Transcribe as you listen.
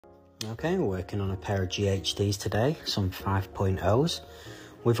Okay, we're working on a pair of GHDs today, some 5.0s.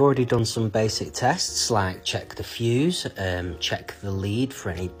 We've already done some basic tests like check the fuse, check the lead for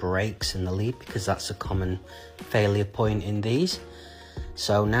any breaks in the lead because that's a common failure point in these.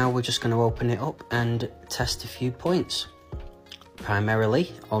 So now we're just going to open it up and test a few points.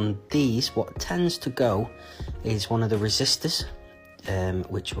 Primarily on these, what tends to go is one of the resistors,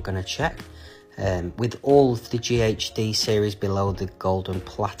 which we're going to check. With all of the GHD series below the gold and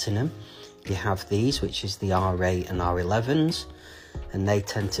platinum, you have these, which is the R8 and R11s, and they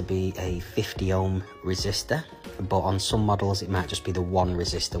tend to be a 50 ohm resistor, but on some models it might just be the one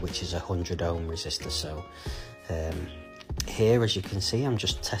resistor, which is a 100 ohm resistor. So here, as you can see, I'm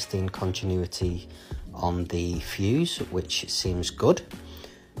just testing continuity on the fuse, which seems good,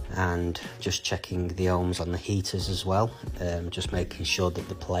 and just checking the ohms on the heaters as well, just making sure that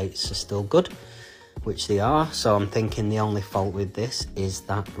the plates are still good, which they are. So I'm thinking the only fault with this is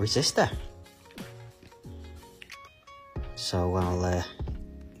that resistor. So I'll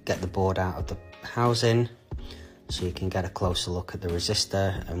get the board out of the housing so you can get a closer look at the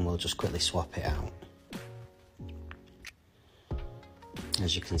resistor, and we'll just quickly swap it out.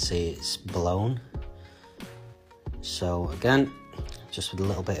 As you can see, it's blown. So again, just with a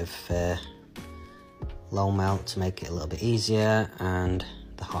little bit of low melt to make it a little bit easier, and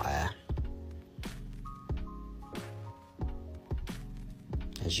the hot air.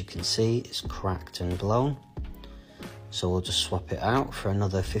 As you can see, it's cracked and blown. So we'll just swap it out for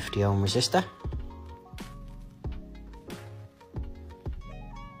another 50 ohm resistor.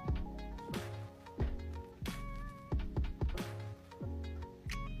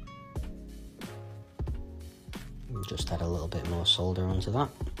 Just add a little bit more solder onto that.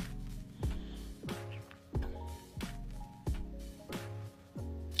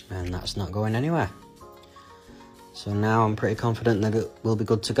 And that's not going anywhere. So now I'm pretty confident that it will be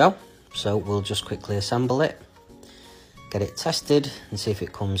good to go. So we'll just quickly assemble it, get it tested and see if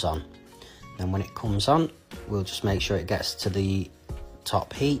it comes on. Then when it comes on, we'll just make sure it gets to the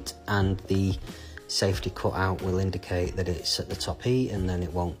top heat, and the safety cutout will indicate that it's at the top heat, and then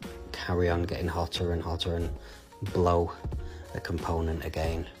it won't carry on getting hotter and hotter and blow the component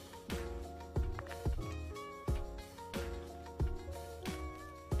again.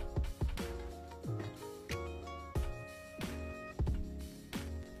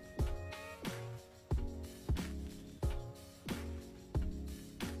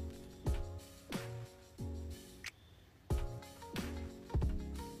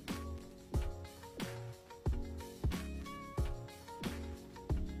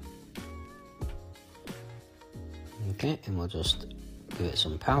 Okay, and we'll just give it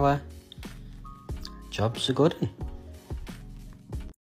some power. Jobs are good.